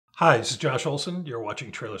Hi, this is Josh Olson. You're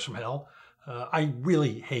watching Trailers from Hell. I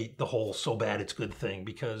really hate the whole so bad it's good thing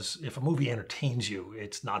because if a movie entertains you,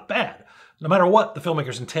 it's not bad. No matter what the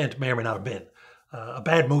filmmaker's intent may or may not have been. A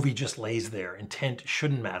bad movie just lays there. Intent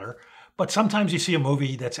shouldn't matter. But sometimes you see a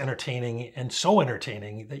movie that's entertaining and so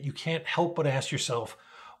entertaining that you can't help but ask yourself,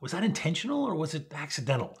 was that intentional or was it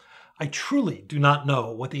accidental? I truly do not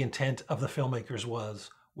know what the intent of the filmmakers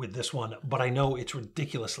was with this one, but I know it's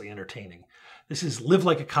ridiculously entertaining. This is Live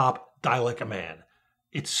Like a Cop, Die Like a Man.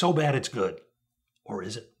 It's so bad it's good. Or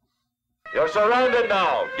is it? You're surrounded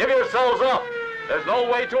now. Give yourselves up. There's no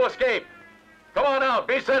way to escape. Come on out.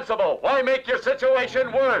 Be sensible. Why make your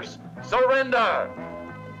situation worse? Surrender.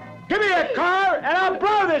 Give me a car and I'll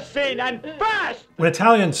blow this scene, and fast! When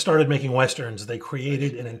Italians started making westerns, they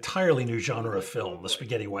created an entirely new genre of film, the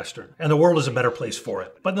spaghetti western, and the world is a better place for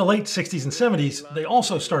it. But in the late 60s and 70s, they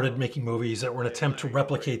also started making movies that were an attempt to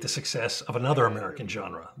replicate the success of another American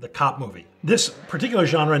genre, the cop movie. This particular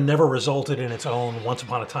genre never resulted in its own Once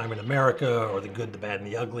Upon a Time in America, or The Good, the Bad, and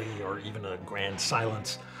the Ugly, or even A Grand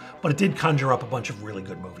Silence. But it did conjure up a bunch of really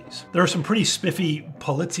good movies. There are some pretty spiffy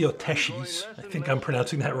poliziotteschi, I think I'm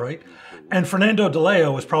pronouncing that right, and Fernando De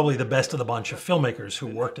Leo was probably the best of the bunch of filmmakers who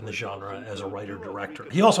worked in the genre as a writer-director.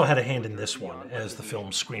 He also had a hand in this one as the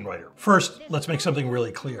film's screenwriter. First, let's make something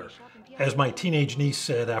really clear. As my teenage niece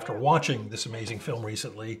said after watching this amazing film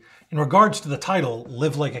recently, in regards to the title,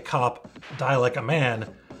 Live Like a Cop, Die Like a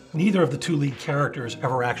Man, neither of the two lead characters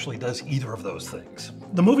ever actually does either of those things.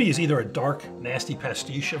 The movie is either a dark, nasty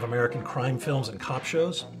pastiche of American crime films and cop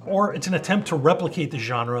shows, or it's an attempt to replicate the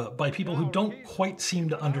genre by people who don't quite seem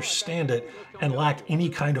to understand it and lack any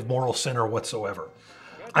kind of moral center whatsoever.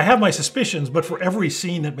 I have my suspicions, but for every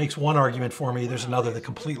scene that makes one argument for me, there's another that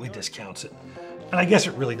completely discounts it. And I guess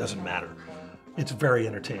it really doesn't matter. It's very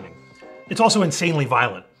entertaining. It's also insanely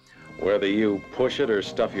violent. Whether you push it or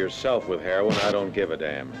stuff yourself with heroin, I don't give a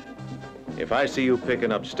damn. If I see you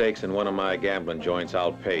picking up stakes in one of my gambling joints,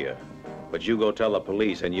 I'll pay you. But you go tell the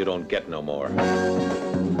police and you don't get no more.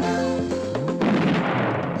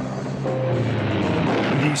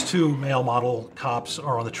 These two male model cops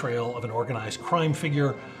are on the trail of an organized crime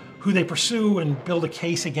figure who they pursue and build a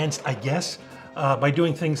case against, I guess, by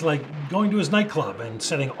doing things like going to his nightclub and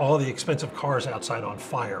setting all the expensive cars outside on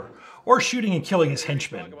fire, or shooting and killing his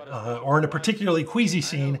henchmen, or in a particularly queasy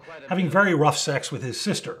scene, having very rough sex with his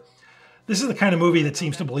sister. This is the kind of movie that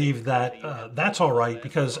seems to believe that that's all right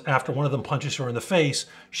because after one of them punches her in the face,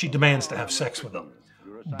 she demands to have sex with them.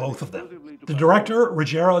 Both of them. The director,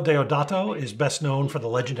 Ruggero Deodato, is best known for the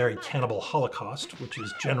legendary Cannibal Holocaust, which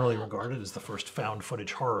is generally regarded as the first found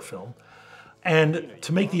footage horror film. And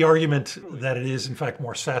to make the argument that it is in fact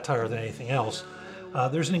more satire than anything else,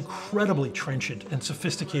 there's an incredibly trenchant and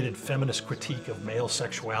sophisticated feminist critique of male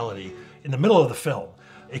sexuality in the middle of the film.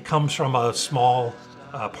 It comes from a small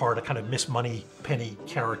part, a kind of Miss Moneypenny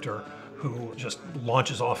character who just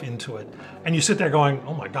launches off into it. And you sit there going,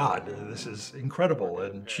 oh my God, this is incredible,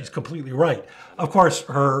 and she's completely right. Of course,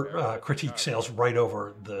 her critique sails right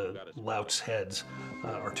over the louts' heads,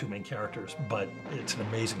 our two main characters, but it's an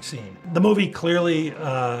amazing scene. The movie clearly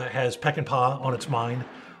has Peckinpah on its mind.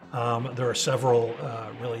 There are several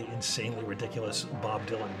really insanely ridiculous Bob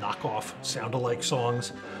Dylan knockoff sound-alike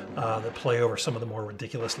songs that play over some of the more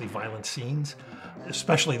ridiculously violent scenes.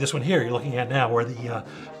 Especially this one here you're looking at now, where the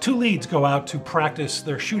two leads go out to practice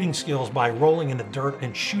their shooting skills by rolling in the dirt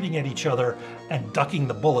and shooting at each other and ducking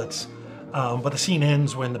the bullets. But the scene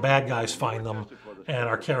ends when the bad guys find them and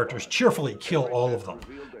our characters cheerfully kill all of them.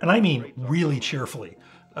 And I mean really cheerfully.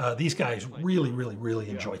 These guys really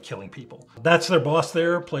enjoy killing people. That's their boss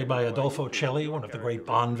there, played by Adolfo Celli, one of the great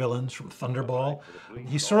Bond villains from Thunderball.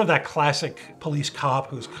 He's sort of that classic police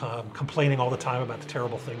cop who's complaining all the time about the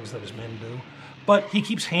terrible things that his men do. But he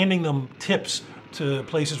keeps handing them tips to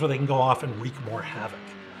places where they can go off and wreak more havoc.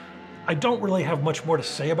 I don't really have much more to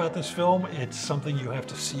say about this film. It's something you have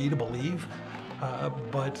to see to believe.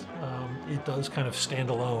 But it does kind of stand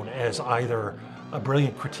alone as either a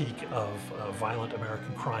brilliant critique of violent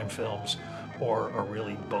American crime films or a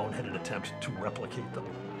really boneheaded attempt to replicate them.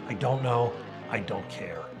 I don't know. I don't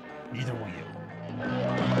care. Neither will you.